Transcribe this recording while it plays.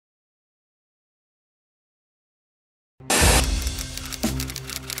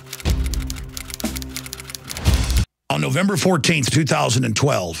On November 14th,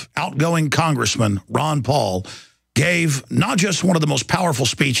 2012, outgoing Congressman Ron Paul gave not just one of the most powerful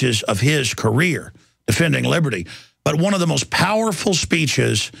speeches of his career, defending liberty, but one of the most powerful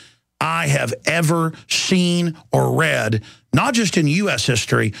speeches I have ever seen or read, not just in U.S.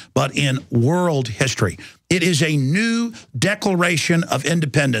 history, but in world history. It is a new declaration of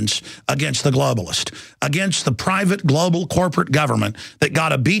independence against the globalist, against the private global corporate government that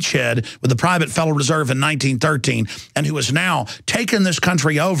got a beachhead with the private Federal Reserve in 1913 and who has now taken this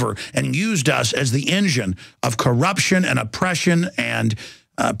country over and used us as the engine of corruption and oppression and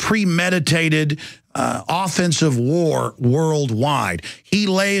premeditated offensive war worldwide. He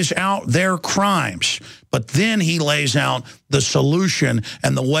lays out their crimes, but then he lays out the solution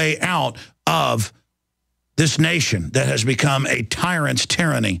and the way out of this nation that has become a tyrant's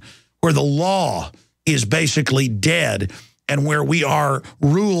tyranny, where the law is basically dead and where we are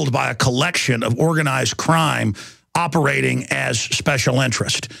ruled by a collection of organized crime operating as special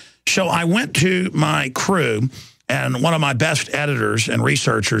interest. So I went to my crew and one of my best editors and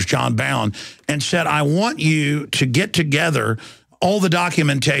researchers, Jon Bowne, and said, I want you to get together all the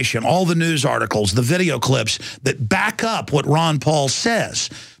documentation, all the news articles, the video clips that back up what Ron Paul says,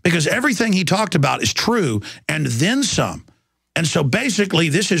 because everything he talked about is true and then some. And so basically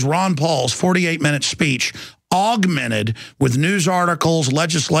this is Ron Paul's 48-minute speech augmented with news articles,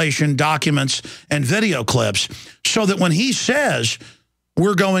 legislation, documents, and video clips, so that when he says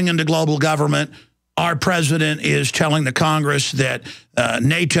we're going into global government, our president is telling the Congress that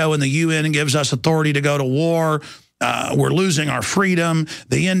NATO and the UN gives us authority to go to war, we're losing our freedom,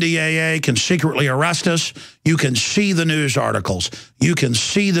 the NDAA can secretly arrest us. You can see the news articles. You can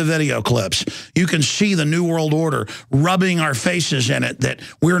see the video clips. You can see the New World Order rubbing our faces in it that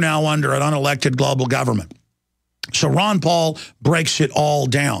we're now under an unelected global government. So Ron Paul breaks it all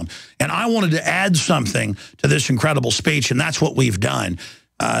down. And I wanted to add something to this incredible speech, and that's what we've done.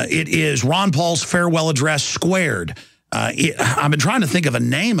 It is Ron Paul's farewell address squared. I've been trying to think of a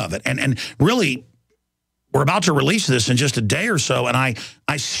name of it, and really, we're about to release this in just a day or so, and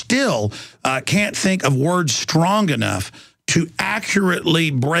I still can't think of words strong enough to accurately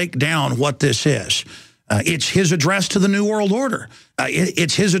break down what this is. It's his address to the New World Order.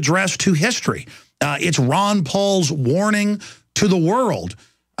 It's his address to history. It's Ron Paul's warning to the world.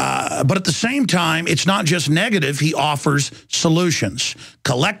 But at the same time, it's not just negative. He offers solutions.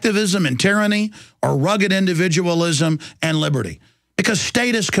 Collectivism and tyranny, or rugged individualism and liberty. Because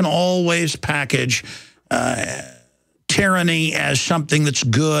statists can always package tyranny as something that's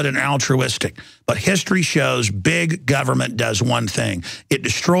good and altruistic. But history shows big government does one thing. It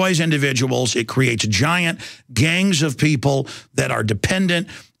destroys individuals. It creates giant gangs of people that are dependent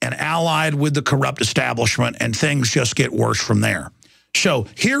and allied with the corrupt establishment, and things just get worse from there. So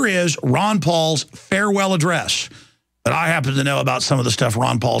here is Ron Paul's farewell address. But I happen to know about some of the stuff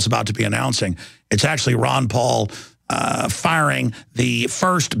Ron Paul's about to be announcing. It's actually Ron Paul firing the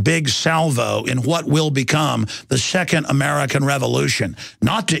first big salvo in what will become the Second American Revolution.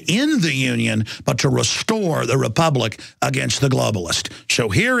 Not to end the Union, but to restore the Republic against the globalist. So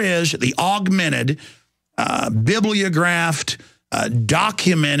here is the augmented, bibliographed,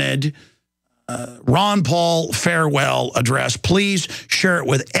 documented Ron Paul farewell address. Please share it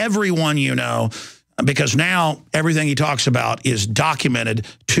with everyone you know, because now everything he talks about is documented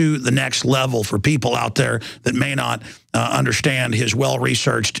to the next level for people out there that may not understand his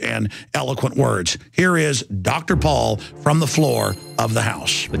well-researched and eloquent words. Here is Dr. Paul from the floor of the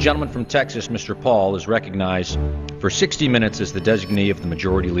House. The gentleman from Texas, Mr. Paul, is recognized for 60 minutes as the designee of the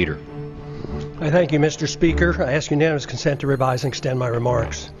Majority Leader. I thank you, Mr. Speaker. I ask unanimous consent to revise and extend my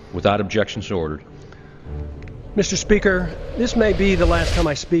remarks. Without objection, so ordered. Mr. Speaker, this may be the last time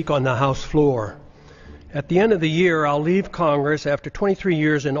I speak on the House floor. At the end of the year, I'll leave Congress after 23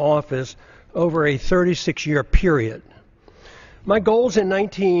 years in office over a 36-year period. My goals in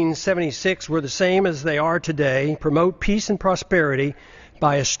 1976 were the same as they are today: promote peace and prosperity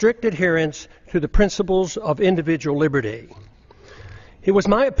by a strict adherence to the principles of individual liberty. It was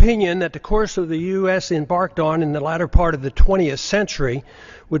my opinion that the course of the U.S. embarked on in the latter part of the 20th century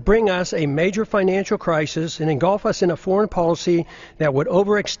would bring us a major financial crisis and engulf us in a foreign policy that would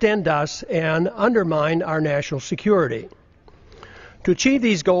overextend us and undermine our national security. To achieve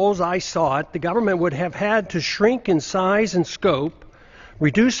these goals, I sought the government would have had to shrink in size and scope,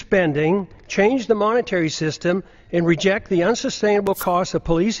 reduce spending, change the monetary system, and reject the unsustainable costs of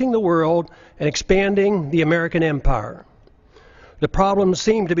policing the world and expanding the American empire. The problems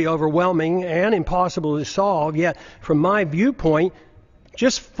seem to be overwhelming and impossible to solve, yet from my viewpoint,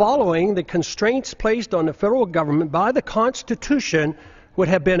 just following the constraints placed on the federal government by the Constitution would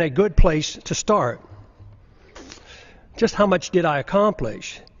have been a good place to start. Just how much did I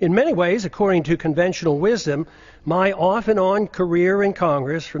accomplish? In many ways, according to conventional wisdom, my off-and-on career in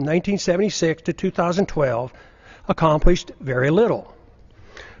Congress from 1976 to 2012 accomplished very little.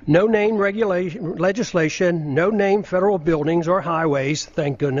 No name legislation, no name federal buildings or highways,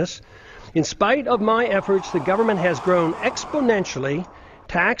 thank goodness. In spite of my efforts, the government has grown exponentially,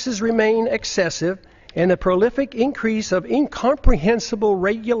 taxes remain excessive, and the prolific increase of incomprehensible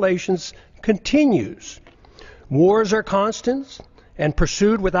regulations continues. Wars are constant and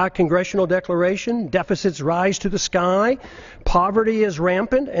pursued without congressional declaration. Deficits rise to the sky. Poverty is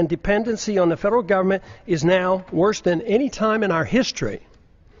rampant, and dependency on the federal government is now worse than any time in our history.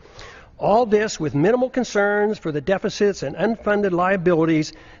 All this with minimal concerns for the deficits and unfunded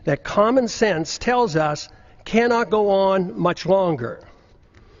liabilities that common sense tells us cannot go on much longer.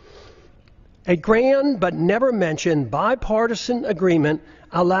 A grand but never mentioned bipartisan agreement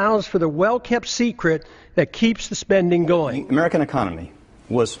allows for the well-kept secret that keeps the spending going. The American economy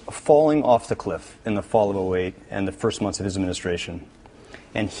was falling off the cliff in the fall of 2008 and the first months of his administration.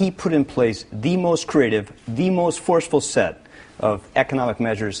 And he put in place the most creative, the most forceful set of economic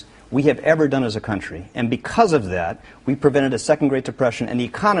measures we have ever done as a country. And because of that, we prevented a second Great Depression, and the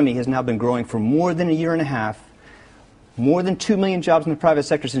economy has now been growing for more than a year and a half. More than 2 million jobs in the private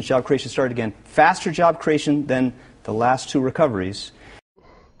sector since job creation started again. Faster job creation than the last two recoveries.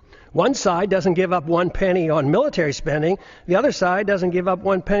 One side doesn't give up 1 penny on military spending. The other side doesn't give up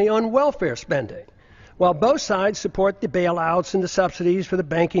 1 penny on welfare spending. While both sides support the bailouts and the subsidies for the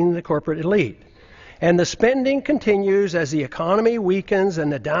banking and the corporate elite. And the spending continues as the economy weakens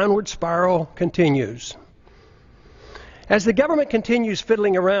and the downward spiral continues. As the government continues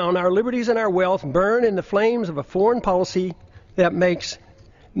fiddling around, our liberties and our wealth burn in the flames of a foreign policy that makes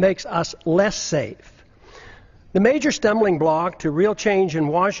us less safe. The major stumbling block to real change in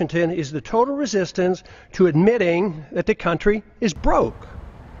Washington is the total resistance to admitting that the country is broke.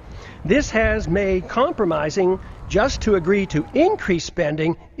 This has made compromising just to agree to increase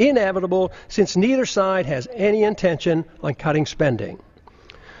spending inevitable, since neither side has any intention on cutting spending.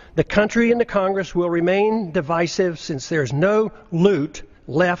 The country and the Congress will remain divisive since there's no loot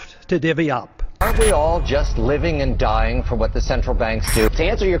left to divvy up. Aren't we all just living and dying for what the central banks do? To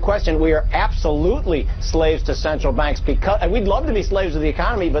answer your question, we are absolutely slaves to central banks, and we'd love to be slaves of the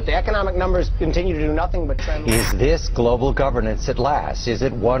economy, but the economic numbers continue to do nothing but trend. Is this global governance at last? Is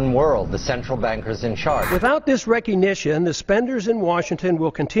it one world, the central bankers in charge? Without this recognition, the spenders in Washington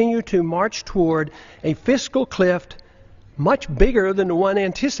will continue to march toward a fiscal cliff much bigger than the one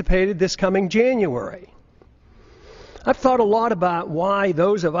anticipated this coming January. I've thought a lot about why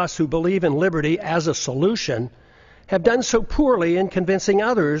those of us who believe in liberty as a solution have done so poorly in convincing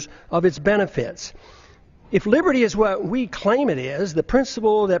others of its benefits. If liberty is what we claim it is, the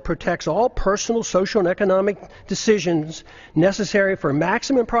principle that protects all personal, social, and economic decisions necessary for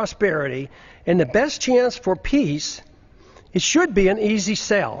maximum prosperity and the best chance for peace, it should be an easy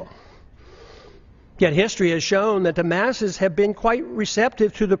sell. Yet history has shown that the masses have been quite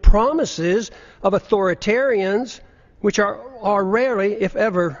receptive to the promises of authoritarians, which are rarely, if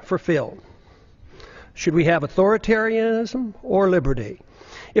ever, fulfilled. Should we have authoritarianism or liberty?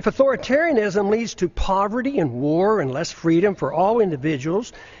 If authoritarianism leads to poverty and war and less freedom for all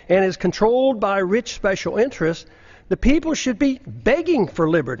individuals and is controlled by rich special interests, the people should be begging for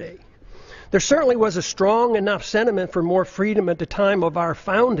liberty. There certainly was a strong enough sentiment for more freedom at the time of our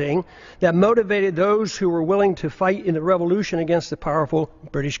founding that motivated those who were willing to fight in the revolution against the powerful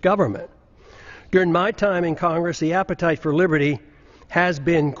British government. During my time in Congress, the appetite for liberty has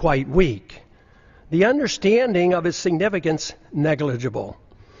been quite weak. The understanding of its significance negligible.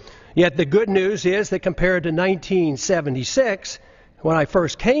 Yet the good news is that compared to 1976, when I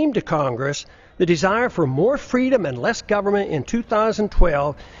first came to Congress, the desire for more freedom and less government in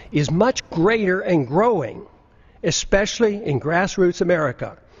 2012 is much greater and growing, especially in grassroots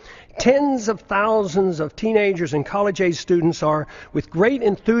America. Tens of thousands of teenagers and college-age students are, with great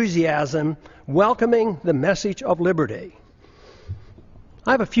enthusiasm, welcoming the message of liberty.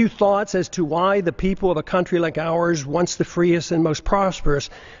 I have a few thoughts as to why the people of a country like ours, once the freest and most prosperous,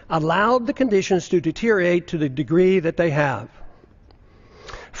 allowed the conditions to deteriorate to the degree that they have.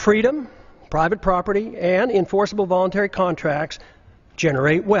 Freedom, private property, and enforceable voluntary contracts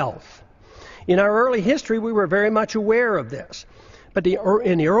generate wealth. In our early history, we were very much aware of this. But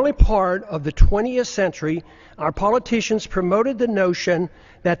in the early part of the 20th century, our politicians promoted the notion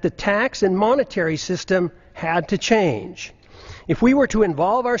that the tax and monetary system had to change. If we were to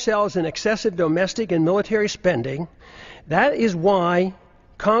involve ourselves in excessive domestic and military spending, that is why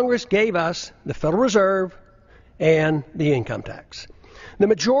Congress gave us the Federal Reserve and the income tax. The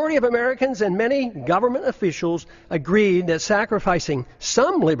majority of Americans and many government officials agreed that sacrificing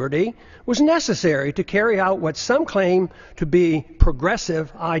some liberty was necessary to carry out what some claim to be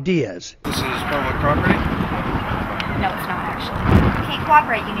progressive ideas. This is public property? No, it's not actually. You can't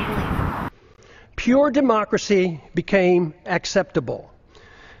cooperate, you need to leave. Pure democracy became acceptable.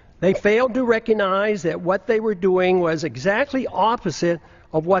 They failed to recognize that what they were doing was exactly opposite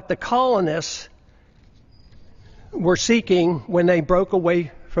of what the colonists were seeking when they broke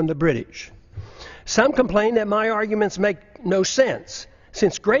away from the British. Some complain that my arguments make no sense,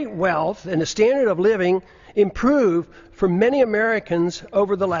 since great wealth and the standard of living improved for many Americans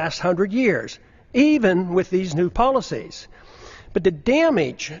over the last 100 years, even with these new policies. But the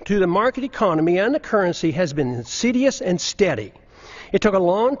damage to the market economy and the currency has been insidious and steady. It took a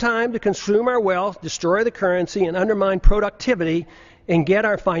long time to consume our wealth, destroy the currency, and undermine productivity, and get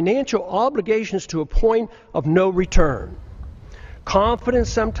our financial obligations to a point of no return. Confidence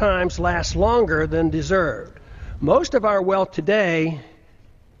sometimes lasts longer than deserved. Most of our wealth today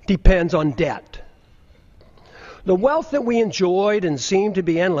depends on debt. The wealth that we enjoyed and seemed to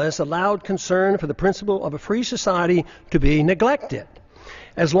be endless allowed concern for the principle of a free society to be neglected.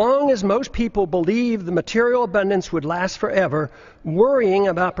 As long as most people believed the material abundance would last forever, worrying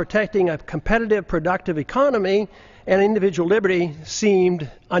about protecting a competitive, productive economy and individual liberty seemed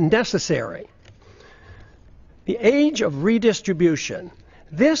unnecessary. The age of redistribution.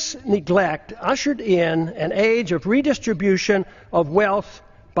 This neglect ushered in an age of redistribution of wealth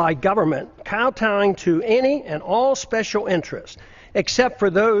by government, kowtowing to any and all special interests, except for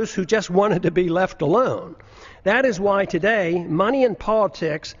those who just wanted to be left alone. That is why today, money in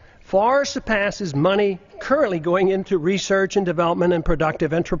politics far surpasses money currently going into research and development and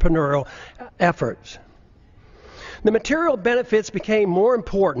productive entrepreneurial efforts. The material benefits became more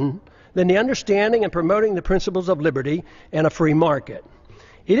important than the understanding and promoting the principles of liberty and a free market.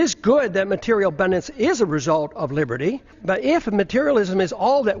 It is good that material abundance is a result of liberty, but if materialism is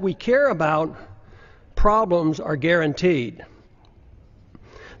all that we care about, problems are guaranteed.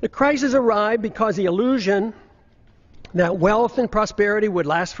 The crisis arrived because the illusion that wealth and prosperity would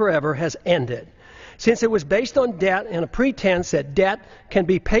last forever has ended. Since it was based on debt and a pretense that debt can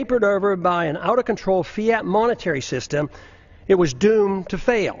be papered over by an out-of-control fiat monetary system, it was doomed to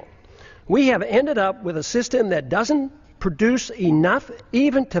fail. We have ended up with a system that doesn't produce enough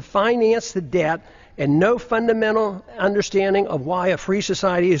even to finance the debt, and no fundamental understanding of why a free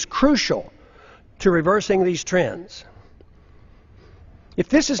society is crucial to reversing these trends. If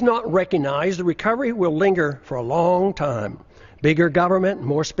this is not recognized, the recovery will linger for a long time. Bigger government,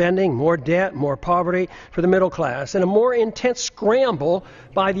 more spending, more debt, more poverty for the middle class, and a more intense scramble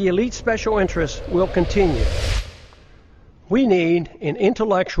by the elite special interests will continue. We need an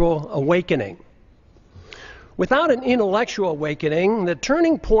intellectual awakening. Without an intellectual awakening, the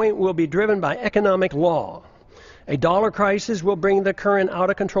turning point will be driven by economic law. A dollar crisis will bring the current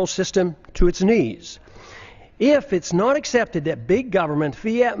out-of-control system to its knees. If it's not accepted that big government,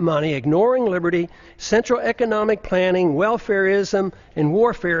 fiat money, ignoring liberty, central economic planning, welfareism, and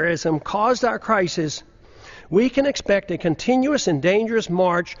warfareism caused our crisis, we can expect a continuous and dangerous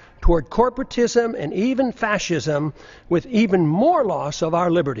march toward corporatism and even fascism, with even more loss of our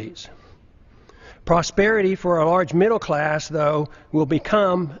liberties. Prosperity for a large middle class, though, will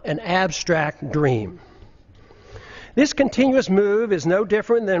become an abstract dream. This continuous move is no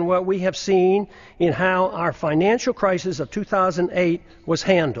different than what we have seen in how our financial crisis of 2008 was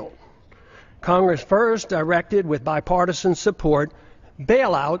handled. Congress first directed, with bipartisan support,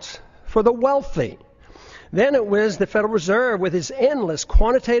 bailouts for the wealthy. Then it was the Federal Reserve with its endless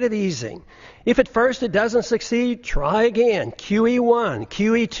quantitative easing. If at first it doesn't succeed, try again. QE1,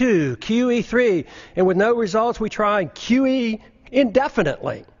 QE2, QE3, and with no results, we try QE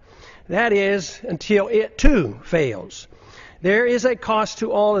indefinitely. That is, until it too fails. There is a cost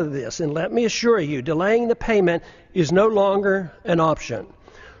to all of this, and let me assure you, delaying the payment is no longer an option.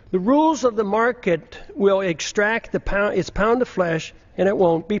 The rules of the market will extract its pound of flesh, and it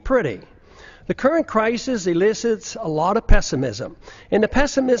won't be pretty. The current crisis elicits a lot of pessimism, and the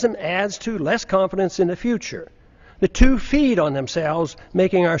pessimism adds to less confidence in the future. The two feed on themselves,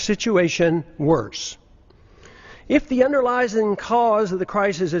 making our situation worse. If the underlying cause of the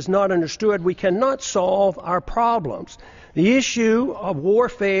crisis is not understood, we cannot solve our problems. The issue of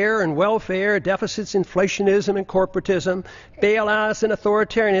warfare and welfare, deficits, inflationism and corporatism, bailouts and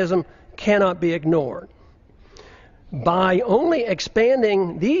authoritarianism cannot be ignored. By only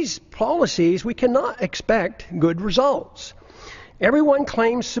expanding these policies, we cannot expect good results. Everyone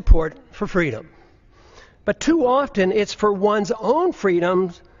claims support for freedom, but too often it's for one's own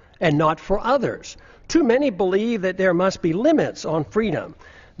freedoms and not for others. Too many believe that there must be limits on freedom.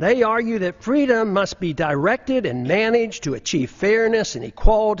 They argue that freedom must be directed and managed to achieve fairness and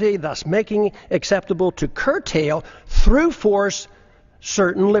equality, thus making it acceptable to curtail through force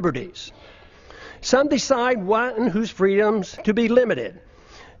certain liberties. Some decide what and whose freedoms to be limited.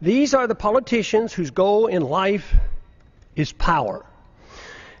 These are the politicians whose goal in life is power.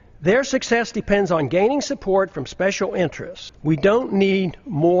 Their success depends on gaining support from special interests. We don't need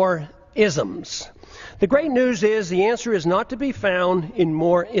more isms. The great news is the answer is not to be found in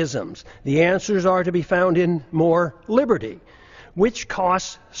more isms. The answers are to be found in more liberty, which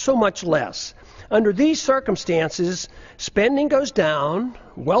costs so much less. Under these circumstances, spending goes down,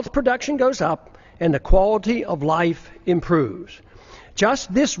 wealth production goes up, and the quality of life improves.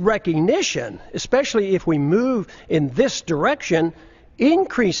 Just this recognition, especially if we move in this direction,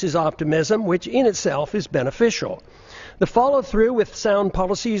 increases optimism, which in itself is beneficial. The follow-through with sound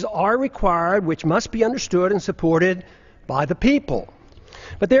policies are required, which must be understood and supported by the people.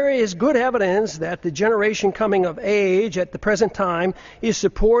 But there is good evidence that the generation coming of age at the present time is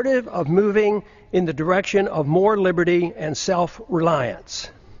supportive of moving in the direction of more liberty and self-reliance.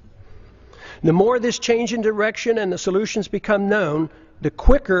 The more this change in direction and the solutions become known, the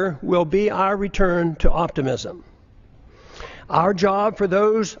quicker will be our return to optimism. Our job for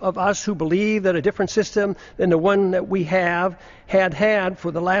those of us who believe that a different system than the one that we had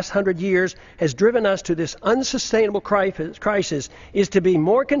for the last 100 years has driven us to this unsustainable crisis is to be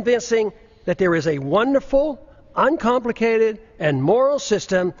more convincing that there is a wonderful, uncomplicated, and moral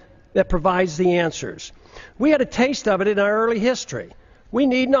system that provides the answers. We had a taste of it in our early history. We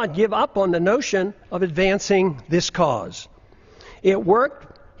need not give up on the notion of advancing this cause. It worked,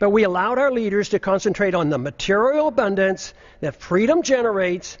 but we allowed our leaders to concentrate on the material abundance that freedom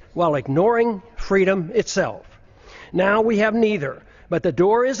generates while ignoring freedom itself. Now we have neither, but the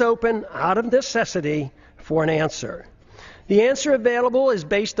door is open out of necessity for an answer. The answer available is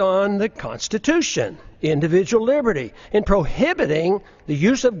based on the Constitution, individual liberty, in prohibiting the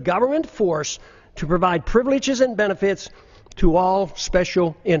use of government force to provide privileges and benefits to all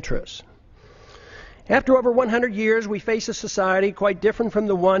special interests. After over 100 years, we face a society quite different from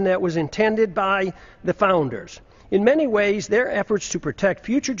the one that was intended by the founders. In many ways, their efforts to protect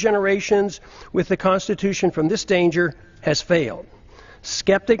future generations with the Constitution from this danger has failed.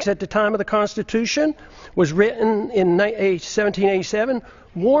 Skeptics at the time of the Constitution, was written in 1787,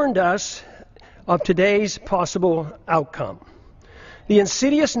 warned us of today's possible outcome. The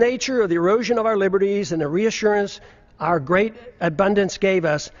insidious nature of the erosion of our liberties and the reassurance our great abundance gave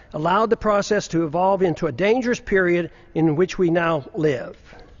us allowed the process to evolve into a dangerous period in which we now live.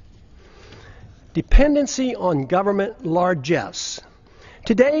 Dependency on government largesse.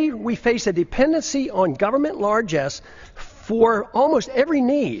 Today, we face a dependency on government largesse for almost every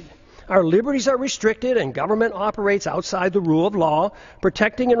need. Our liberties are restricted and government operates outside the rule of law,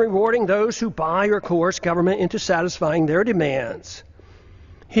 protecting and rewarding those who buy or coerce government into satisfying their demands.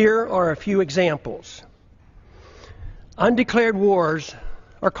 Here are a few examples. Undeclared wars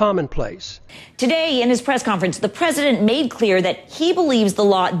are commonplace. Today, in his press conference, the president made clear that he believes the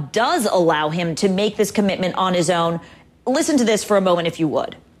law does allow him to make this commitment on his own. Listen to this for a moment, if you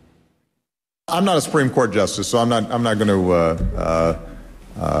would. I'm not a Supreme Court justice, so I'm not going to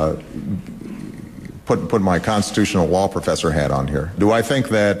put my constitutional law professor hat on here. Do I think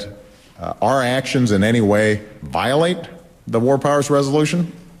that our actions in any way violate the War Powers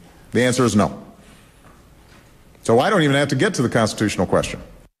Resolution? The answer is no. So I don't even have to get to the constitutional question.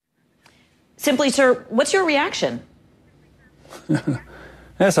 Simply, sir, what's your reaction?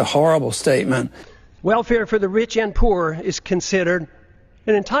 That's a horrible statement. Welfare for the rich and poor is considered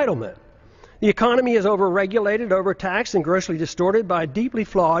an entitlement. The economy is overregulated, overtaxed, and grossly distorted by a deeply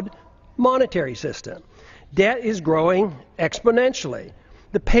flawed monetary system. Debt is growing exponentially.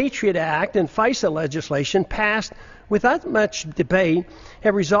 The Patriot Act and FISA legislation passed without much debate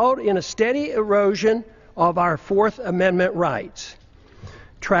have resulted in a steady erosion of our Fourth Amendment rights.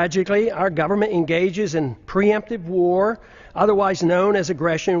 Tragically, our government engages in preemptive war, otherwise known as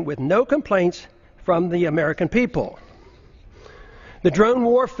aggression, with no complaints from the American people. The drone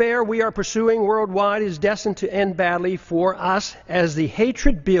warfare we are pursuing worldwide is destined to end badly for us as the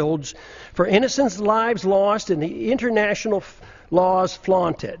hatred builds, for innocent lives lost and the international laws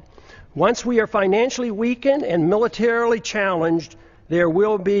flaunted. Once we are financially weakened and militarily challenged, there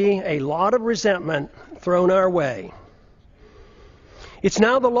will be a lot of resentment thrown our way. It's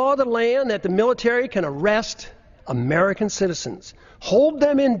now the law of the land that the military can arrest American citizens, hold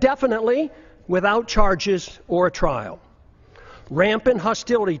them indefinitely without charges or a trial. Rampant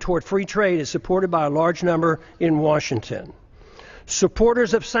hostility toward free trade is supported by a large number in Washington.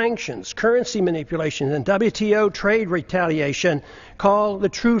 Supporters of sanctions, currency manipulation, and WTO trade retaliation call the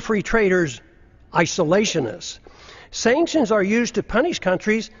true free traders isolationists. Sanctions are used to punish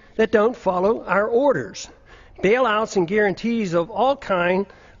countries that don't follow our orders. Bailouts and guarantees of all kinds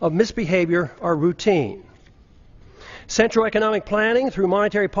of misbehavior are routine. Central economic planning through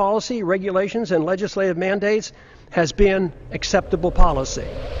monetary policy, regulations, and legislative mandates has been acceptable policy.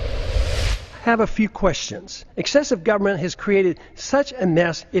 I have a few questions. Excessive government has created such a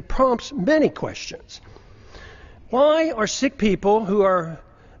mess, it prompts many questions. Why are sick people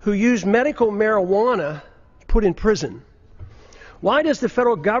who use medical marijuana put in prison? Why does the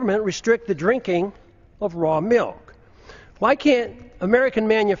federal government restrict the drinking of raw milk? Why can't American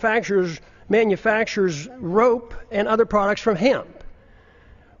manufacturers rope and other products from hemp?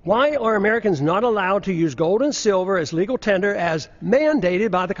 Why are Americans not allowed to use gold and silver as legal tender as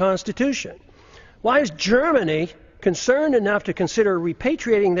mandated by the Constitution? Why is Germany concerned enough to consider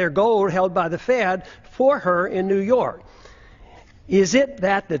repatriating their gold held by the Fed for her in New York? Is it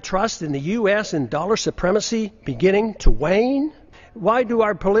that the trust in the U.S. and dollar supremacy beginning to wane? Why do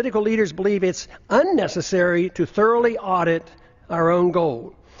our political leaders believe it's unnecessary to thoroughly audit our own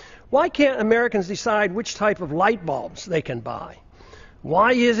gold? Why can't Americans decide which type of light bulbs they can buy?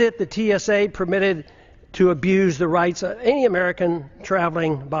 Why is it the TSA permitted to abuse the rights of any American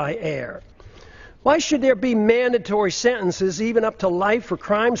traveling by air? Why should there be mandatory sentences, even up to life, for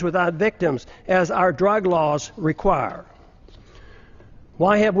crimes without victims, as our drug laws require?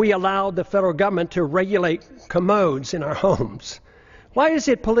 Why have we allowed the federal government to regulate commodes in our homes? Why is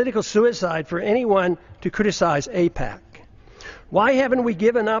it political suicide for anyone to criticize AIPAC? Why haven't we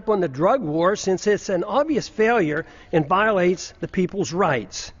given up on the drug war, since it's an obvious failure and violates the people's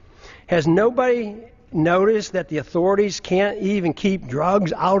rights? Has nobody noticed that the authorities can't even keep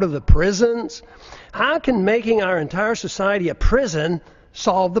drugs out of the prisons? How can making our entire society a prison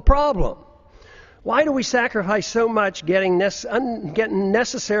solve the problem? Why do we sacrifice so much getting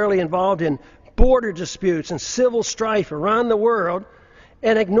necessarily involved in border disputes and civil strife around the world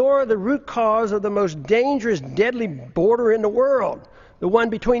and ignore the root cause of the most dangerous, deadly border in the world, the one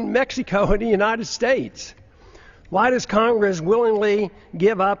between Mexico and the United States? Why does Congress willingly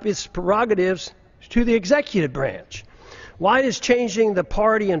give up its prerogatives to the executive branch? Why does changing the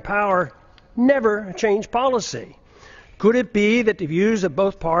party in power never change policy? Could it be that the views of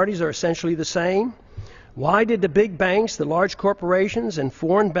both parties are essentially the same? Why did the big banks, the large corporations, and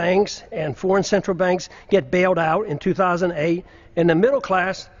foreign banks and foreign central banks get bailed out in 2008, and the middle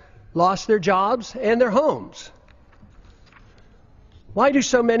class lost their jobs and their homes? Why do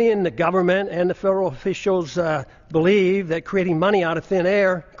so many in the government and the federal officials believe that creating money out of thin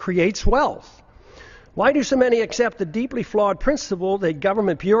air creates wealth? Why do so many accept the deeply flawed principle that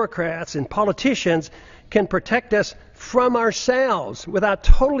government bureaucrats and politicians can protect us from ourselves without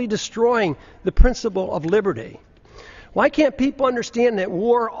totally destroying the principle of liberty? Why can't people understand that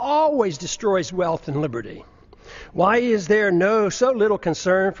war always destroys wealth and liberty? Why is there so little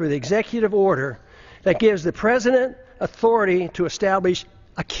concern for the executive order that gives the president authority to establish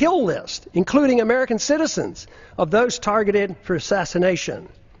a kill list, including American citizens, of those targeted for assassination?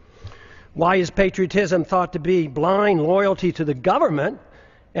 Why is patriotism thought to be blind loyalty to the government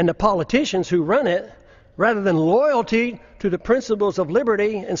and the politicians who run it, rather than loyalty to the principles of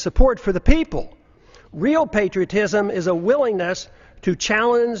liberty and support for the people? Real patriotism is a willingness to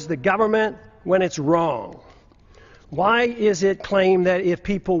challenge the government when it's wrong. Why is it claimed that if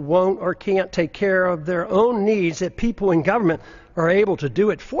people won't or can't take care of their own needs, that people in government are able to do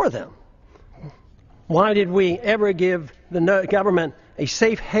it for them? Why did we ever give the government a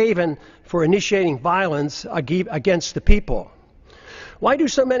safe haven for initiating violence against the people? Why do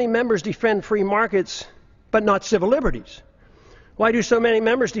so many members defend free markets but not civil liberties? Why do so many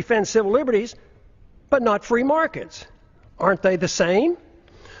members defend civil liberties but not free markets? Aren't they the same?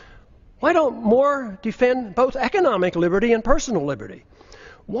 Why don't more defend both economic liberty and personal liberty?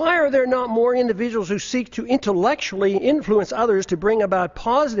 Why are there not more individuals who seek to intellectually influence others to bring about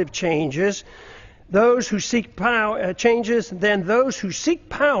positive changes, those who seek changes, than those who seek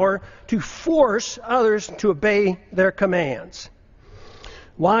power to force others to obey their commands?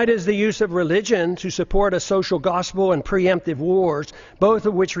 Why does the use of religion to support a social gospel and preemptive wars, both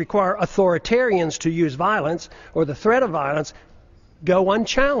of which require authoritarians to use violence or the threat of violence, go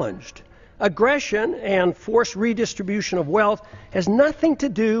unchallenged? Aggression and forced redistribution of wealth has nothing to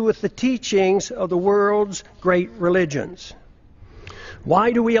do with the teachings of the world's great religions.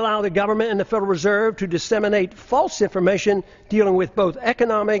 Why do we allow the government and the Federal Reserve to disseminate false information dealing with both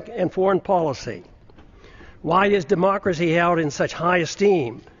economic and foreign policy? Why is democracy held in such high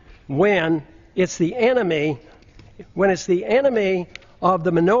esteem when it's the enemy when it's the enemy of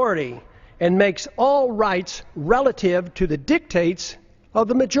the minority and makes all rights relative to the dictates of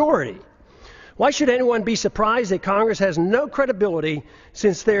the majority. Why should anyone be surprised that Congress has no credibility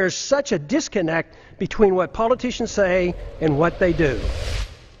since there's such a disconnect between what politicians say and what they do?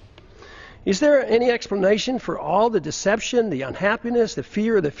 Is there any explanation for all the deception, the unhappiness, the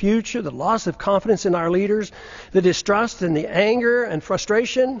fear of the future, the loss of confidence in our leaders, the distrust and the anger and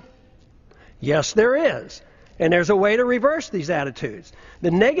frustration? Yes, there is. And there's a way to reverse these attitudes.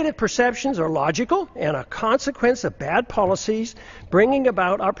 The negative perceptions are logical and a consequence of bad policies bringing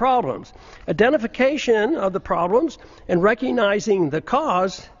about our problems. Identification of the problems and recognizing the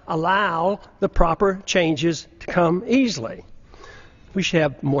cause allow the proper changes to come easily. We should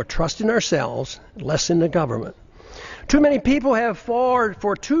have more trust in ourselves, less in the government. Too many people have far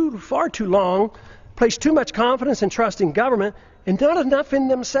too long placed too much confidence and trust in government and not enough in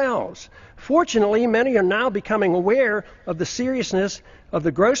themselves. Fortunately, many are now becoming aware of the seriousness of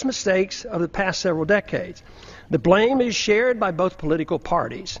the gross mistakes of the past several decades. The blame is shared by both political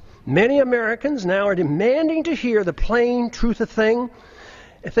parties. Many Americans now are demanding to hear the plain truth of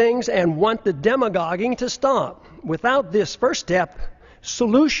things and want the demagoguing to stop. Without this first step,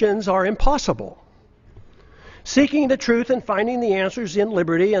 solutions are impossible. Seeking the truth and finding the answers in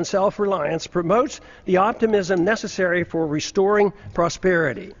liberty and self-reliance promotes the optimism necessary for restoring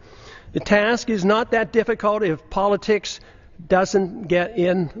prosperity. The task is not that difficult if politics doesn't get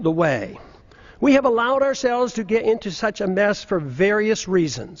in the way. We have allowed ourselves to get into such a mess for various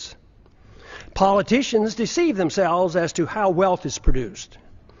reasons. Politicians deceive themselves as to how wealth is produced.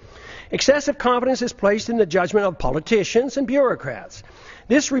 Excessive confidence is placed in the judgment of politicians and bureaucrats.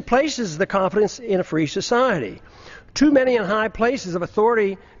 This replaces the confidence in a free society. Too many in high places of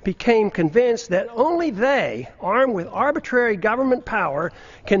authority became convinced that only they, armed with arbitrary government power,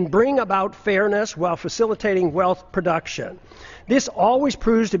 can bring about fairness while facilitating wealth production. This always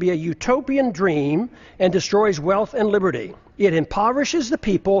proves to be a utopian dream and destroys wealth and liberty. It impoverishes the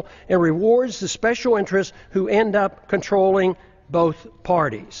people and rewards the special interests who end up controlling both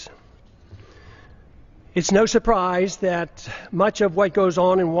parties. It's no surprise that much of what goes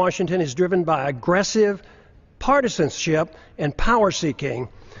on in Washington is driven by aggressive partisanship and power-seeking,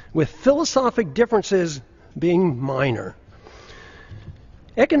 with philosophic differences being minor.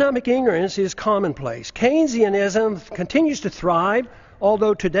 Economic ignorance is commonplace. Keynesianism continues to thrive,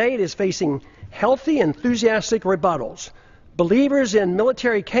 although today it is facing healthy, enthusiastic rebuttals. Believers in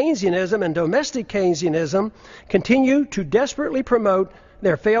military Keynesianism and domestic Keynesianism continue to desperately promote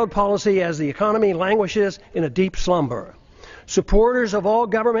their failed policy as the economy languishes in a deep slumber. Supporters of all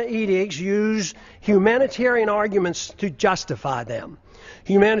government edicts use humanitarian arguments to justify them.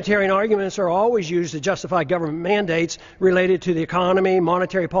 Humanitarian arguments are always used to justify government mandates related to the economy,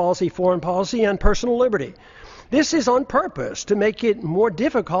 monetary policy, foreign policy, and personal liberty. This is on purpose to make it more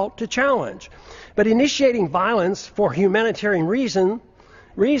difficult to challenge. But initiating violence for humanitarian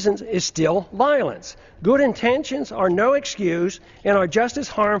reasons is still violence. Good intentions are no excuse and are just as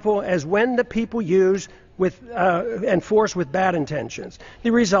harmful as when the people use and force with bad intentions.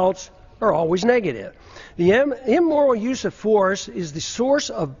 The results are always negative. The immoral use of force is the source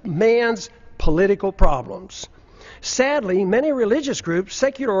of man's political problems. Sadly, many religious groups,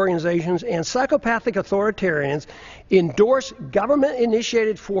 secular organizations, and psychopathic authoritarians endorse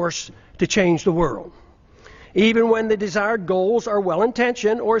government-initiated force to change the world. Even when the desired goals are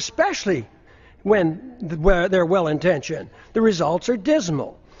well-intentioned, or especially when they're well-intentioned, the results are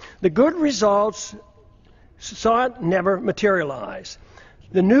dismal. The good results sought never materialize.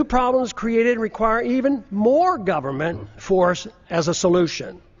 The new problems created require even more government force as a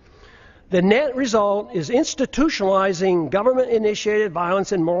solution. The net result is institutionalizing government-initiated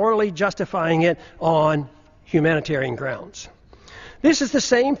violence and morally justifying it on humanitarian grounds. This is the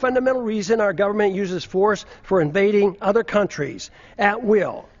same fundamental reason our government uses force for invading other countries at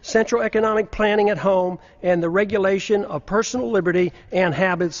will, central economic planning at home, and the regulation of personal liberty and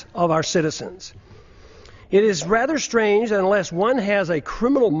habits of our citizens. It is rather strange that unless one has a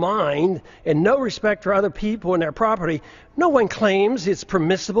criminal mind and no respect for other people and their property, no one claims it's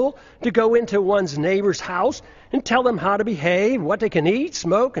permissible to go into one's neighbor's house and tell them how to behave, what they can eat,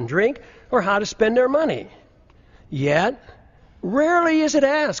 smoke, and drink, or how to spend their money. Yet, rarely is it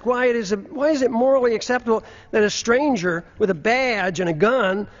asked why is it morally acceptable that a stranger with a badge and a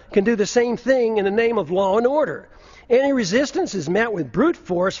gun can do the same thing in the name of law and order. Any resistance is met with brute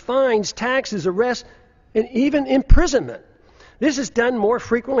force, fines, taxes, arrests, and even imprisonment. This is done more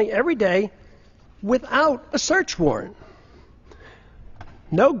frequently every day without a search warrant.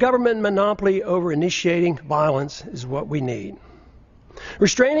 No government monopoly over initiating violence is what we need.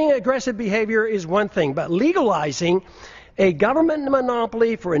 Restraining aggressive behavior is one thing, but legalizing a government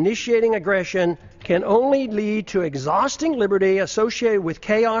monopoly for initiating aggression can only lead to exhausting liberty associated with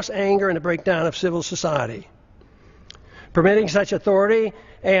chaos, anger, and a breakdown of civil society. Permitting such authority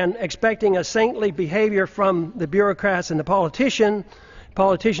and expecting a saintly behavior from the bureaucrats and the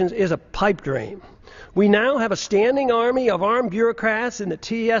politicians is a pipe dream. We now have a standing army of armed bureaucrats in the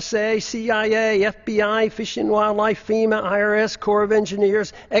TSA, CIA, FBI, Fish and Wildlife, FEMA, IRS, Corps of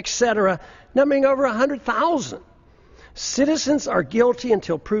Engineers, etc., numbering over 100,000. Citizens are guilty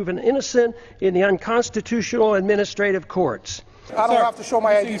until proven innocent in the unconstitutional administrative courts. I don't have to show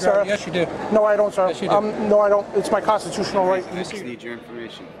my ID, sir. Yes, you do. No, I don't, sir. Yes, you do. No, I don't. It's my constitutional right. I just need your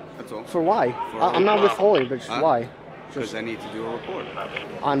information. That's all. For why? I'm not withholding, but why? Because I need to do a report.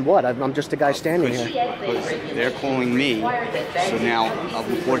 On what? I'm just a guy standing here. Because they're calling me, so now a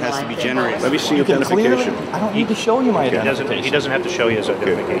report has to be generated. Let me see your identification. I don't need to show you my identification. He doesn't have to show you his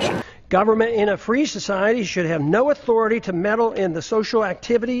identification. Government in a free society should have no authority to meddle in the social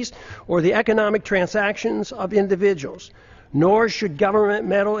activities or the economic transactions of individuals, nor should government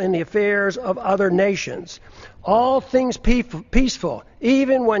meddle in the affairs of other nations. All things peaceful,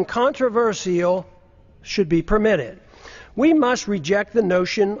 even when controversial, should be permitted. We must reject the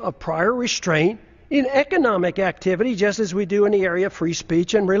notion of prior restraint in economic activity, just as we do in the area of free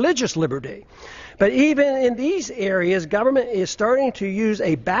speech and religious liberty. But even in these areas, government is starting to use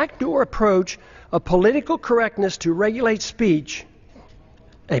a backdoor approach of political correctness to regulate speech,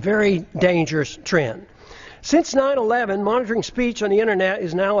 a very dangerous trend. Since 9/11, monitoring speech on the internet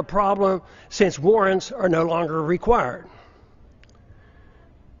is now a problem since warrants are no longer required.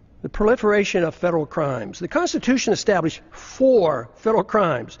 The proliferation of federal crimes. The Constitution established 4 federal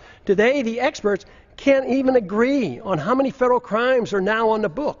crimes. Today, the experts can't even agree on how many federal crimes are now on the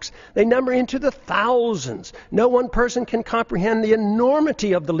books. They number into the thousands. No one person can comprehend the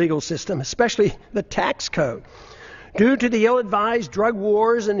enormity of the legal system, especially the tax code. Due to the ill-advised drug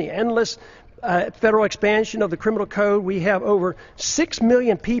wars and the endless federal expansion of the criminal code, we have over 6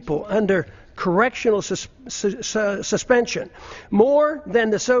 million people under correctional suspension, more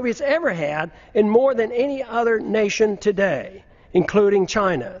than the Soviets ever had and more than any other nation today, including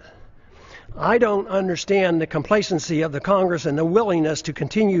China. I don't understand the complacency of the Congress and the willingness to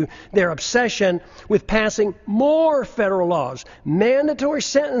continue their obsession with passing more federal laws. Mandatory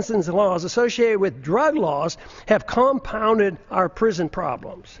sentencing laws associated with drug laws have compounded our prison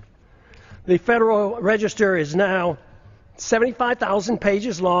problems. The Federal Register is now 75,000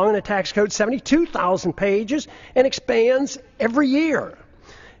 pages long, and the tax code 72,000 pages, and expands every year.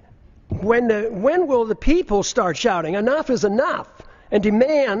 When will the people start shouting, enough is enough, and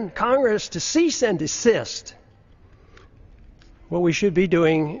demand Congress to cease and desist? What we should be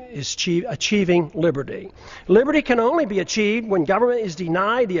doing is achieving liberty. Liberty can only be achieved when government is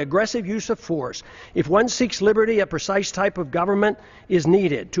denied the aggressive use of force. If one seeks liberty, a precise type of government is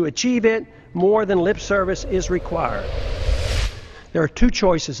needed. To achieve it, more than lip service is required. There are 2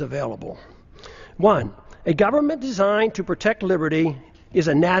 choices available. 1, a government designed to protect liberty is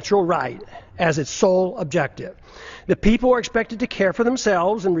a natural right as its sole objective. The people are expected to care for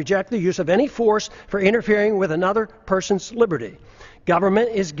themselves and reject the use of any force for interfering with another person's liberty. Government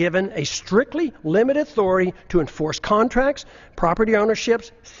is given a strictly limited authority to enforce contracts, property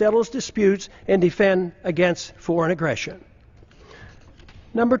ownerships, settle disputes, and defend against foreign aggression.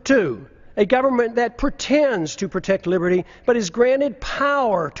 Number 2, a government that pretends to protect liberty but is granted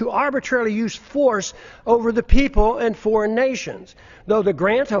power to arbitrarily use force over the people and foreign nations. Though the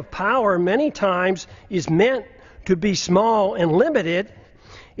grant of power many times is meant to be small and limited,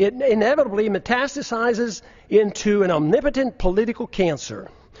 it inevitably metastasizes into an omnipotent political cancer.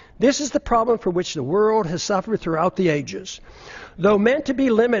 This is the problem for which the world has suffered throughout the ages. Though meant to be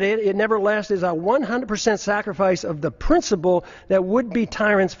limited, it nevertheless is a 100% sacrifice of the principle that would-be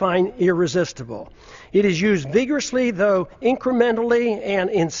tyrants find irresistible. It is used vigorously, though incrementally and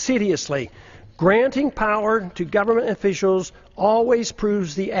insidiously. Granting power to government officials always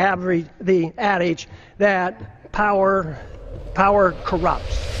proves the adage that power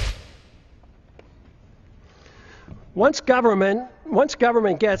corrupts. Once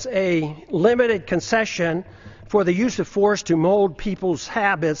government gets a limited concession for the use of force to mold people's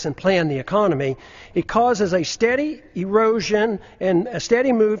habits and plan the economy, it causes a steady erosion and a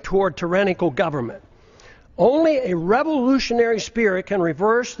steady move toward tyrannical government. Only a revolutionary spirit can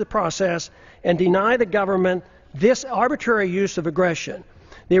reverse the process and deny the government this arbitrary use of aggression.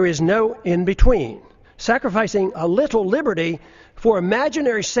 There is no in-between. Sacrificing a little liberty for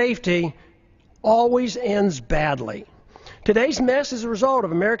imaginary safety always ends badly. Today's mess is a result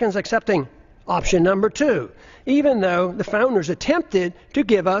of Americans accepting option number 2, even though the founders attempted to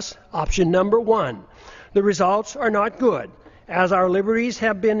give us option number 1. The results are not good. As our liberties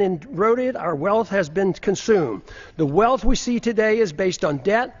have been eroded, our wealth has been consumed. The wealth we see today is based on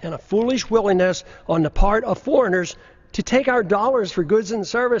debt and a foolish willingness on the part of foreigners to take our dollars for goods and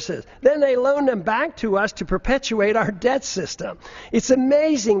services. Then they loan them back to us to perpetuate our debt system. It's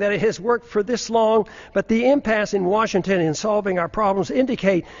amazing that it has worked for this long, but the impasse in Washington in solving our problems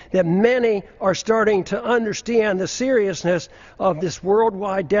indicate that many are starting to understand the seriousness of this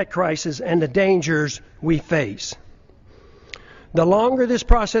worldwide debt crisis and the dangers we face. The longer this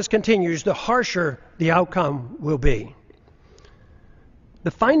process continues, the harsher the outcome will be.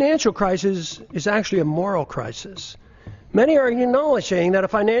 The financial crisis is actually a moral crisis. Many are acknowledging that a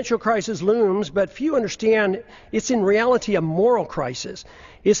financial crisis looms, but few understand it's in reality a moral crisis.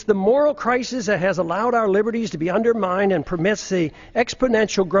 It's the moral crisis that has allowed our liberties to be undermined and permits the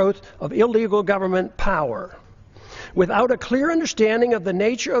exponential growth of illegal government power. Without a clear understanding of the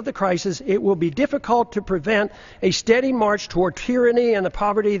nature of the crisis, it will be difficult to prevent a steady march toward tyranny and the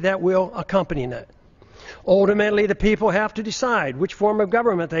poverty that will accompany it. Ultimately, the people have to decide which form of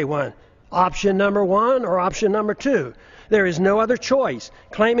government they want. Option number 1 or option number 2. There is no other choice.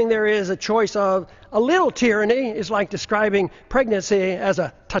 Claiming there is a choice of a little tyranny is like describing pregnancy as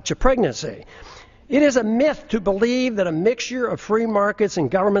a touch of pregnancy. It is a myth to believe that a mixture of free markets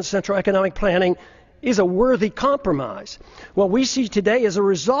and government central economic planning is a worthy compromise. What we see today is a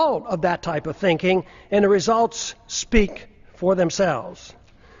result of that type of thinking, and the results speak for themselves.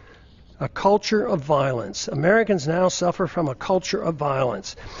 A culture of violence. Americans now suffer from a culture of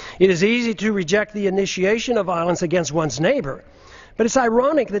violence. It is easy to reject the initiation of violence against one's neighbor, but it's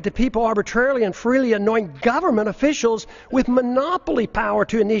ironic that the people arbitrarily and freely anoint government officials with monopoly power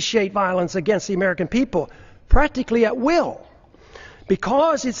to initiate violence against the American people, practically at will.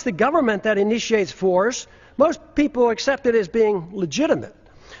 Because it's the government that initiates force, most people accept it as being legitimate.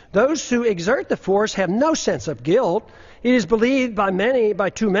 Those who exert the force have no sense of guilt. It is believed by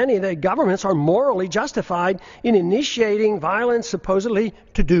too many, that governments are morally justified in initiating violence supposedly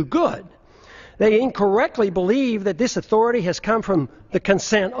to do good. They incorrectly believe that this authority has come from the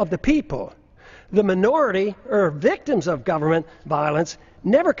consent of the people. The minority, or victims of government violence,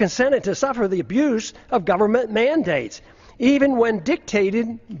 never consented to suffer the abuse of government mandates, even when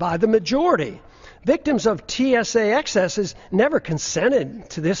dictated by the majority. Victims of TSA excesses never consented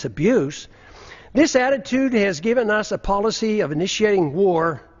to this abuse. This attitude has given us a policy of initiating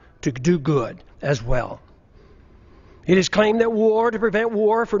war to do good as well. It is claimed that war to prevent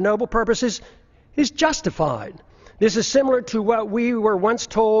war for noble purposes is justified. This is similar to what we were once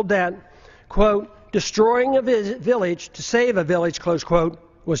told that, quote, destroying a village to save a village, close quote,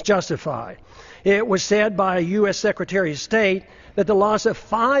 was justified. It was said by a U.S. Secretary of State that the loss of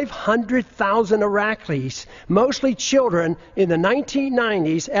 500,000 Iraqis, mostly children, in the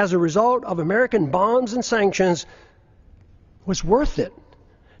 1990s as a result of American bombs and sanctions was worth it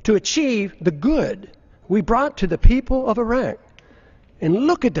to achieve the good we brought to the people of Iraq. And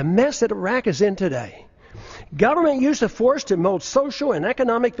look at the mess that Iraq is in today. Government use of force to mold social and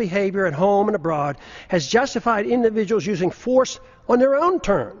economic behavior at home and abroad has justified individuals using force on their own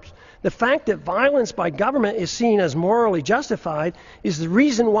terms. The fact that violence by government is seen as morally justified is the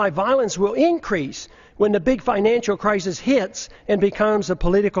reason why violence will increase when the big financial crisis hits and becomes a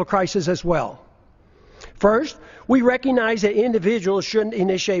political crisis as well. First, we recognize that individuals shouldn't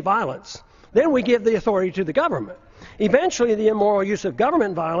initiate violence. Then we give the authority to the government. Eventually, the immoral use of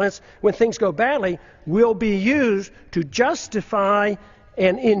government violence, when things go badly, will be used to justify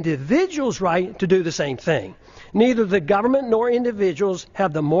an individual's right to do the same thing. Neither the government nor individuals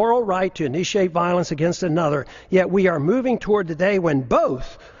have the moral right to initiate violence against another, yet we are moving toward the day when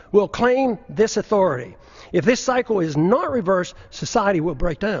both will claim this authority. If this cycle is not reversed, society will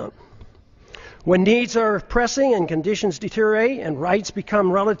break down. When needs are pressing and conditions deteriorate and rights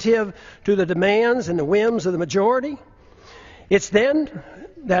become relative to the demands and the whims of the majority, it's then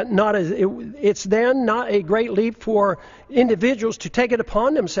not a great leap for individuals to take it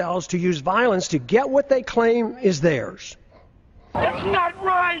upon themselves to use violence to get what they claim is theirs. It's not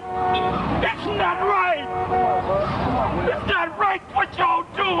right! It's not right! It's not right what y'all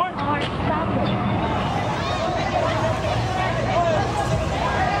doing!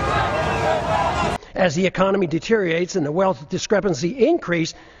 As the economy deteriorates and the wealth discrepancy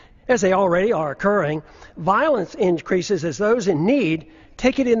increase, as they already are occurring, violence increases as those in need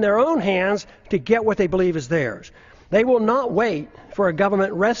take it in their own hands to get what they believe is theirs. They will not wait for a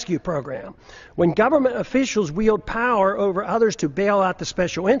government rescue program. When government officials wield power over others to bail out the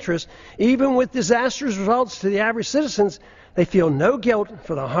special interests, even with disastrous results to the average citizens, they feel no guilt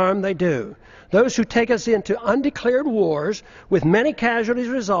for the harm they do. Those who take us into undeclared wars, with many casualties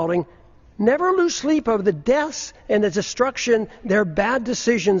resulting, never lose sleep over the deaths and the destruction their bad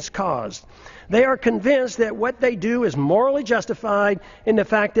decisions caused. They are convinced that what they do is morally justified, and the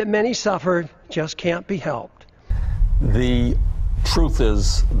fact that many suffered just can't be helped. The truth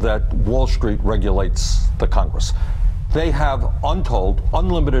is that Wall Street regulates the Congress. They have untold,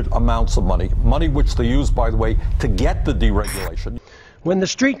 unlimited amounts of money, money which they use, by the way, to get the deregulation. When the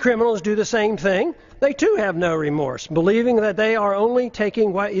street criminals do the same thing, they too have no remorse, believing that they are only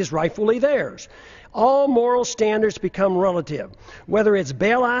taking what is rightfully theirs. All moral standards become relative, whether it's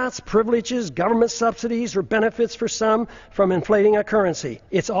bailouts, privileges, government subsidies, or benefits for some from inflating a currency.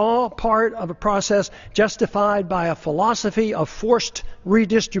 It's all part of a process justified by a philosophy of forced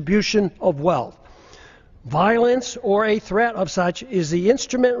redistribution of wealth. Violence or a threat of such is the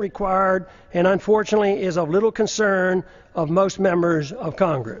instrument required, and unfortunately is of little concern of most members of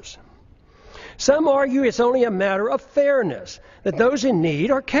Congress. Some argue it's only a matter of fairness, that those in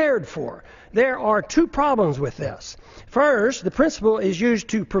need are cared for. There are two problems with this. First, the principle is used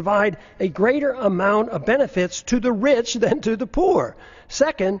to provide a greater amount of benefits to the rich than to the poor.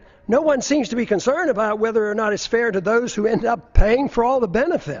 Second, no one seems to be concerned about whether or not it's fair to those who end up paying for all the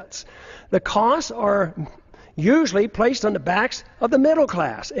benefits. The costs are usually placed on the backs of the middle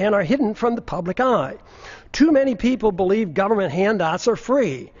class and are hidden from the public eye. Too many people believe government handouts are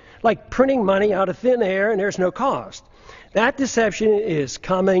free, like printing money out of thin air and there's no cost. That deception is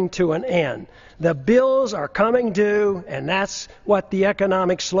coming to an end. The bills are coming due, and that's what the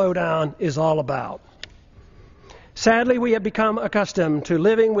economic slowdown is all about. Sadly, we have become accustomed to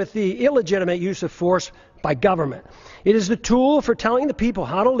living with the illegitimate use of force by government. It is the tool for telling the people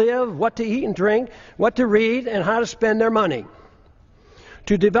how to live, what to eat and drink, what to read, and how to spend their money.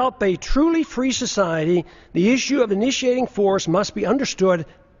 To develop a truly free society, the issue of initiating force must be understood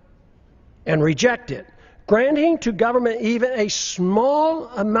and rejected. Granting to government even a small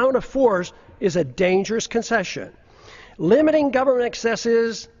amount of force is a dangerous concession. Limiting government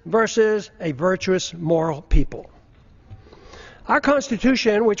excesses versus a virtuous moral people. Our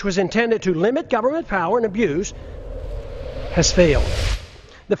Constitution, which was intended to limit government power and abuse, has failed.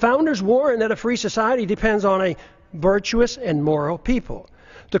 The founders warned that a free society depends on a virtuous and moral people.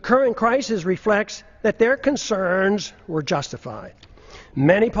 The current crisis reflects that their concerns were justified.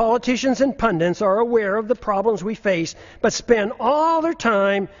 Many politicians and pundits are aware of the problems we face, but spend all their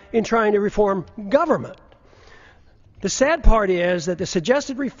time in trying to reform government. The sad part is that the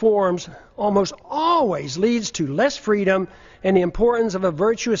suggested reforms almost always leads to less freedom, and the importance of a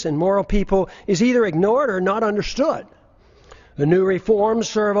virtuous and moral people is either ignored or not understood. The new reforms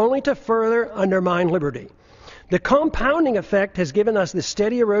serve only to further undermine liberty. The compounding effect has given us the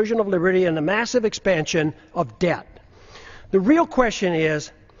steady erosion of liberty and the massive expansion of debt. The real question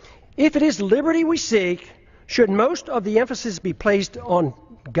is, if it is liberty we seek, should most of the emphasis be placed on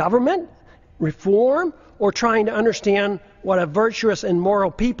government, reform, or trying to understand what a virtuous and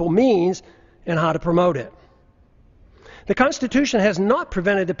moral people means and how to promote it? The Constitution has not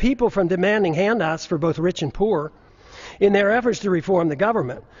prevented the people from demanding handouts for both rich and poor in their efforts to reform the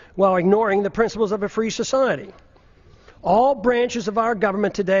government, while ignoring the principles of a free society. All branches of our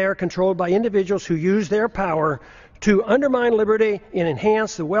government today are controlled by individuals who use their power to undermine liberty and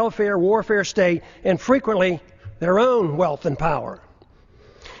enhance the welfare warfare state, and frequently their own wealth and power.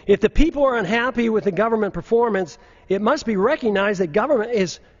 If the people are unhappy with the government performance, it must be recognized that government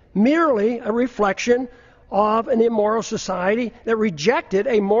is merely a reflection of an immoral society that rejected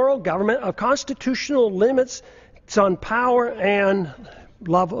a moral government of constitutional limits on power and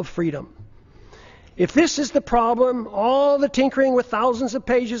love of freedom. If this is the problem, all the tinkering with thousands of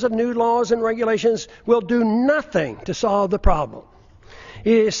pages of new laws and regulations will do nothing to solve the problem.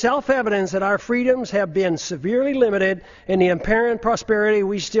 It is self-evident that our freedoms have been severely limited, and the apparent prosperity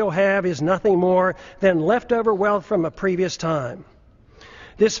we still have is nothing more than leftover wealth from a previous time.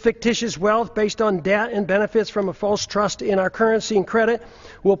 This fictitious wealth, based on debt and benefits from a false trust in our currency and credit,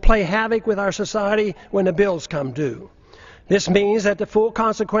 will play havoc with our society when the bills come due. This means that the full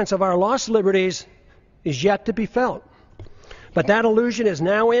consequence of our lost liberties is yet to be felt. But that illusion is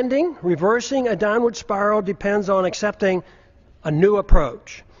now ending. Reversing a downward spiral depends on accepting a new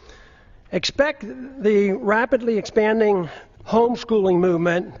approach. Expect the rapidly expanding homeschooling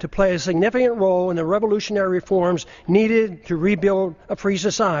movement to play a significant role in the revolutionary reforms needed to rebuild a free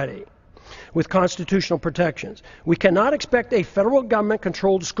society. with constitutional protections. We cannot expect a federal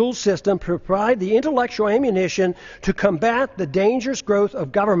government-controlled school system to provide the intellectual ammunition to combat the dangerous growth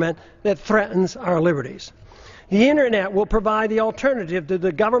of government that threatens our liberties. The Internet will provide the alternative to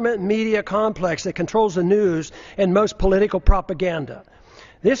the government media complex that controls the news and most political propaganda.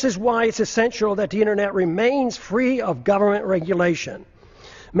 This is why it's essential that the Internet remains free of government regulation.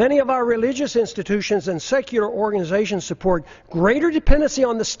 Many of our religious institutions and secular organizations support greater dependency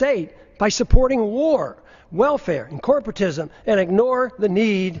on the state by supporting war, welfare, and corporatism, and ignore the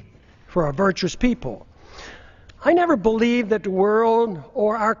need for a virtuous people. I never believed that the world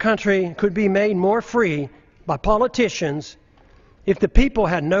or our country could be made more free by politicians if the people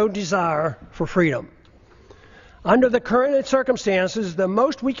had no desire for freedom. Under the current circumstances, the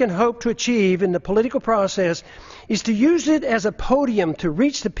most we can hope to achieve in the political process is to use it as a podium to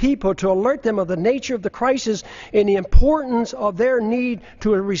reach the people, to alert them of the nature of the crisis and the importance of their need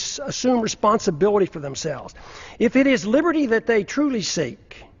to assume responsibility for themselves. If it is liberty that they truly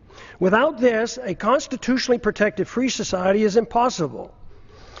seek, without this, a constitutionally protected free society is impossible.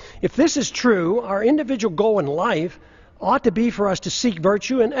 If this is true, our individual goal in life ought to be for us to seek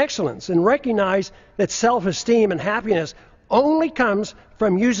virtue and excellence and recognize that self-esteem and happiness only comes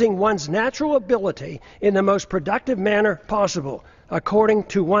from using one's natural ability in the most productive manner possible, according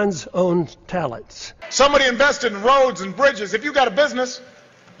to one's own talents. Somebody invested in roads and bridges. If you got a business,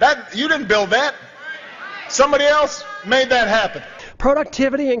 you didn't build that. Somebody else made that happen.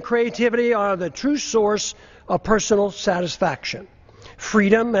 Productivity and creativity are the true source of personal satisfaction.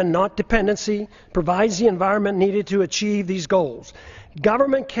 Freedom and not dependency provides the environment needed to achieve these goals.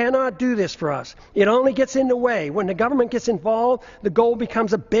 Government cannot do this for us. It only gets in the way. When the government gets involved, the goal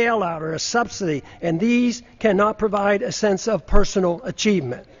becomes a bailout or a subsidy, and these cannot provide a sense of personal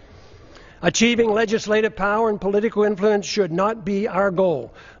achievement. Achieving legislative power and political influence should not be our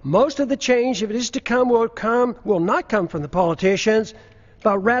goal. Most of the change, if it is to come, will not come from the politicians,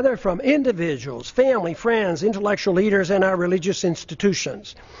 but rather from individuals, family, friends, intellectual leaders, and our religious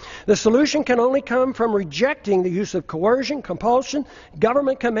institutions. The solution can only come from rejecting the use of coercion, compulsion,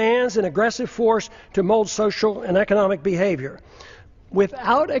 government commands, and aggressive force to mold social and economic behavior.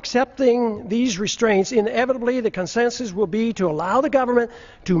 Without accepting these restraints, inevitably the consensus will be to allow the government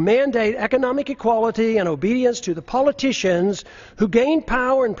to mandate economic equality and obedience to the politicians who gain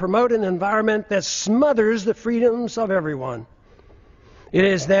power and promote an environment that smothers the freedoms of everyone. It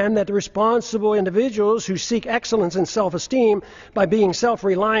is then that the responsible individuals who seek excellence and self-esteem by being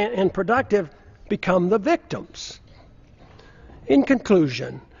self-reliant and productive become the victims. In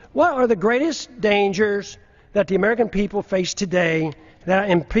conclusion, what are the greatest dangers that the American people face today that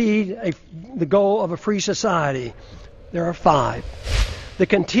impede the goal of a free society? There are 5. The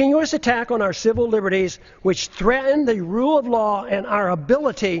continuous attack on our civil liberties, which threaten the rule of law and our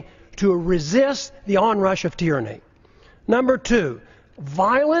ability to resist the onrush of tyranny. Number 2,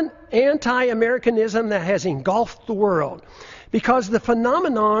 violent anti-Americanism that has engulfed the world. Because the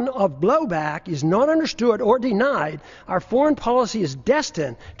phenomenon of blowback is not understood or denied, our foreign policy is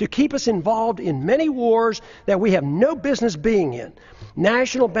destined to keep us involved in many wars that we have no business being in.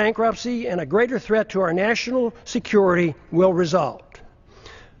 National bankruptcy and a greater threat to our national security will result.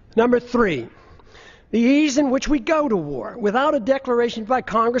 Number 3, the ease in which we go to war, without a declaration by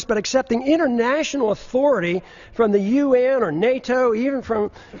Congress, but accepting international authority from the UN or NATO, even for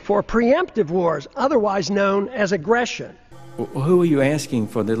preemptive wars, otherwise known as aggression. Who are you asking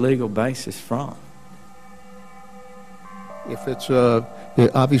for the legal basis from? If it's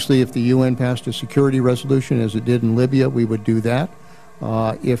obviously, if the UN passed a security resolution as it did in Libya, we would do that.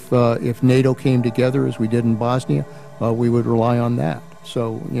 If NATO came together as we did in Bosnia, we would rely on that.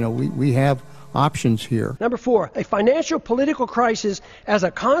 So, you know, we have options here. Number 4, a financial political crisis as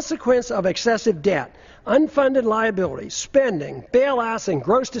a consequence of excessive debt, unfunded liabilities, spending, bailouts, and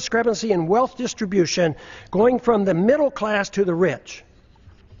gross discrepancy in wealth distribution going from the middle class to the rich.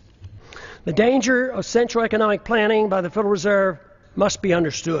 The danger of central economic planning by the Federal Reserve must be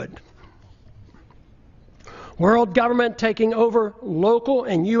understood. World government taking over local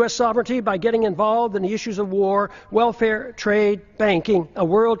and U.S. sovereignty by getting involved in the issues of war, welfare, trade, banking, a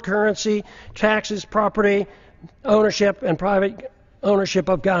world currency, taxes, property, ownership, and private ownership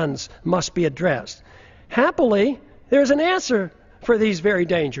of guns must be addressed. Happily, there is an answer for these very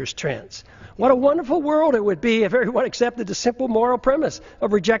dangerous trends. What a wonderful world it would be if everyone accepted the simple moral premise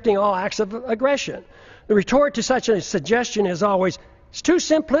of rejecting all acts of aggression. The retort to such a suggestion is always, it's too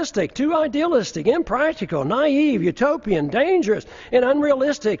simplistic, too idealistic, impractical, naive, utopian, dangerous, and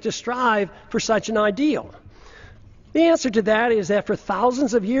unrealistic to strive for such an ideal. The answer to that is that for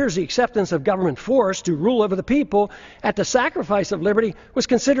thousands of years, the acceptance of government force to rule over the people at the sacrifice of liberty was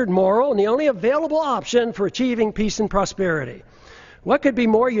considered moral and the only available option for achieving peace and prosperity. What could be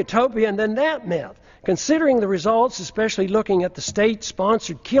more utopian than that myth? Considering the results, especially looking at the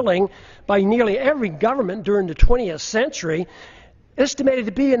state-sponsored killing by nearly every government during the 20th century, estimated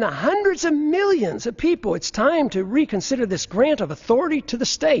to be in the hundreds of millions of people, it's time to reconsider this grant of authority to the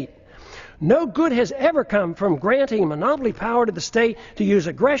state. No good has ever come from granting monopoly power to the state to use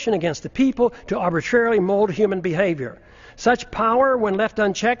aggression against the people to arbitrarily mold human behavior. Such power, when left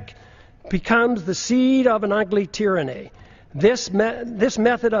unchecked, becomes the seed of an ugly tyranny. This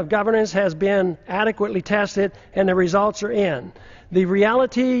method of governance has been adequately tested, and the results are in. The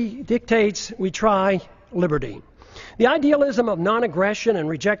reality dictates we try liberty. The idealism of non-aggression and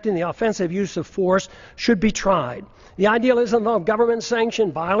rejecting the offensive use of force should be tried. The idealism of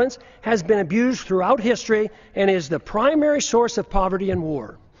government-sanctioned violence has been abused throughout history and is the primary source of poverty and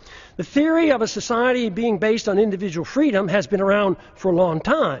war. The theory of a society being based on individual freedom has been around for a long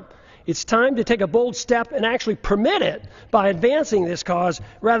time. It's time to take a bold step and actually permit it by advancing this cause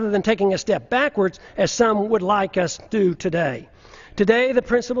rather than taking a step backwards, as some would like us to do today. Today, the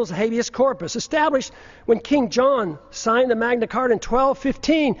principles of habeas corpus, established when King John signed the Magna Carta in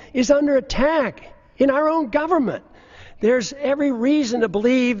 1215, is under attack in our own government. There's every reason to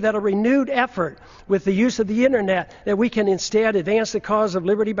believe that a renewed effort with the use of the internet, that we can instead advance the cause of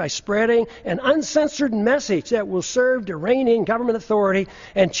liberty by spreading an uncensored message that will serve to rein in government authority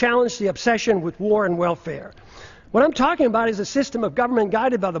and challenge the obsession with war and welfare. What I'm talking about is a system of government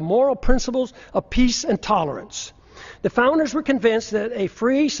guided by the moral principles of peace and tolerance. The founders were convinced that a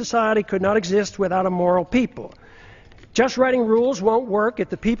free society could not exist without a moral people. Just writing rules won't work if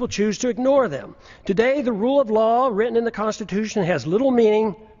the people choose to ignore them. Today, the rule of law written in the Constitution has little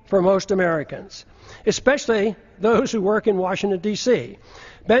meaning for most Americans, especially those who work in Washington, D.C.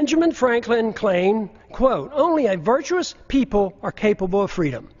 Benjamin Franklin claimed, quote, "Only a virtuous people are capable of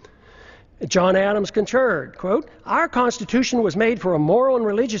freedom." John Adams concurred, quote, "Our Constitution was made for a moral and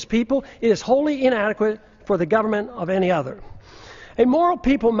religious people. It is wholly inadequate for the government of any other." A moral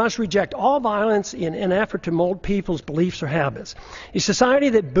people must reject all violence in an effort to mold people's beliefs or habits. A society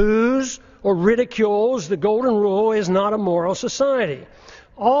that boos or ridicules the golden rule is not a moral society.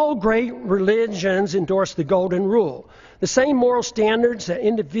 All great religions endorse the golden rule. The same moral standards that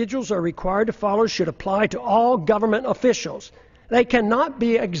individuals are required to follow should apply to all government officials. They cannot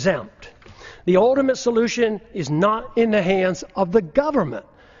be exempt. The ultimate solution is not in the hands of the government.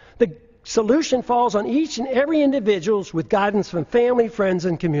 The solution falls on each and every individual with guidance from family, friends,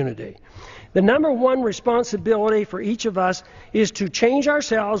 and community. The number one responsibility for each of us is to change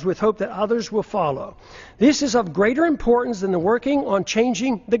ourselves with hope that others will follow. This is of greater importance than the working on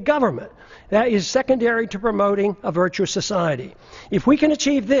changing the government. That is secondary to promoting a virtuous society. If we can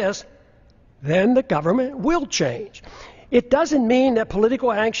achieve this, then the government will change. It doesn't mean that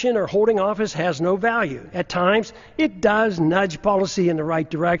political action or holding office has no value. At times, it does nudge policy in the right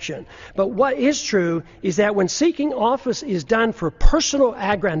direction. But what is true is that when seeking office is done for personal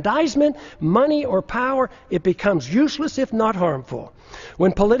aggrandizement, money, or power, it becomes useless if not harmful.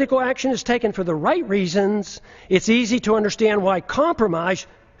 When political action is taken for the right reasons, it's easy to understand why compromise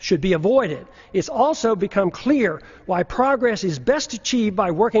should be avoided. It's also become clear why progress is best achieved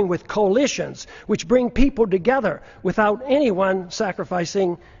by working with coalitions, which bring people together without anyone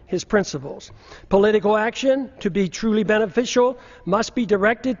sacrificing his principles. Political action, to be truly beneficial, must be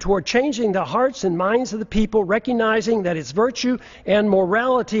directed toward changing the hearts and minds of the people, recognizing that it's virtue and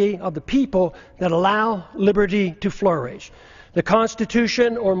morality of the people that allow liberty to flourish. The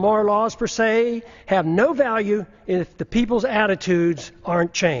Constitution or moral laws per se have no value if the people's attitudes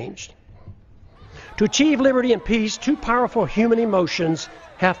aren't changed. To achieve liberty and peace, two powerful human emotions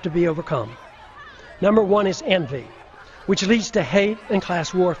have to be overcome. Number one is envy, which leads to hate and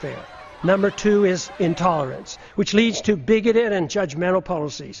class warfare. Number two is intolerance, which leads to bigoted and judgmental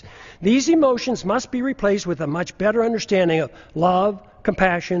policies. These emotions must be replaced with a much better understanding of love,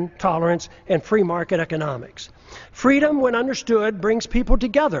 compassion, tolerance, and free market economics. Freedom, when understood, brings people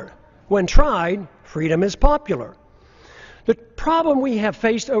together. When tried, freedom is popular. The problem we have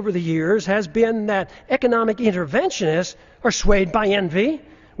faced over the years has been that economic interventionists are swayed by envy,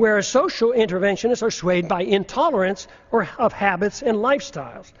 whereas social interventionists are swayed by intolerance or of habits and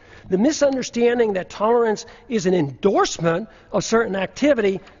lifestyles. The misunderstanding that tolerance is an endorsement of certain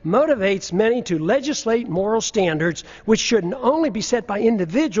activity motivates many to legislate moral standards which should only be set by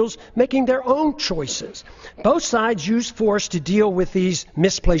individuals making their own choices. Both sides use force to deal with these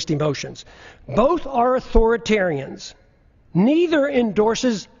misplaced emotions. Both are authoritarians. Neither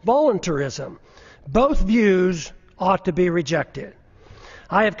endorses voluntarism. Both views ought to be rejected.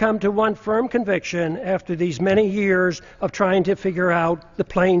 I have come to one firm conviction after these many years of trying to figure out the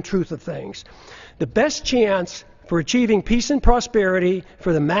plain truth of things. The best chance for achieving peace and prosperity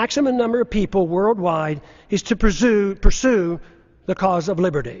for the maximum number of people worldwide is to pursue the cause of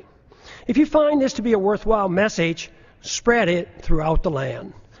liberty. If you find this to be a worthwhile message, spread it throughout the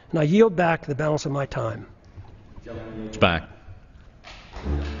land. And I yield back the balance of my time. It's back.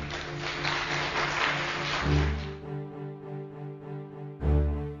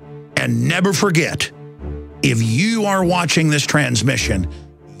 And never forget, if you are watching this transmission,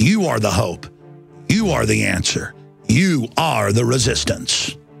 you are the hope. You are the answer. You are the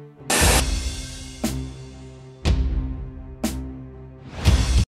resistance.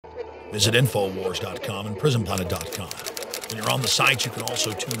 Visit Infowars.com and PrisonPlanet.com. When you're on the site, you can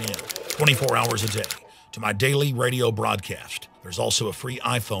also tune in 24 hours a day to my daily radio broadcast. There's also a free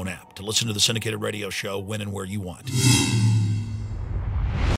iPhone app to listen to the syndicated radio show when and where you want.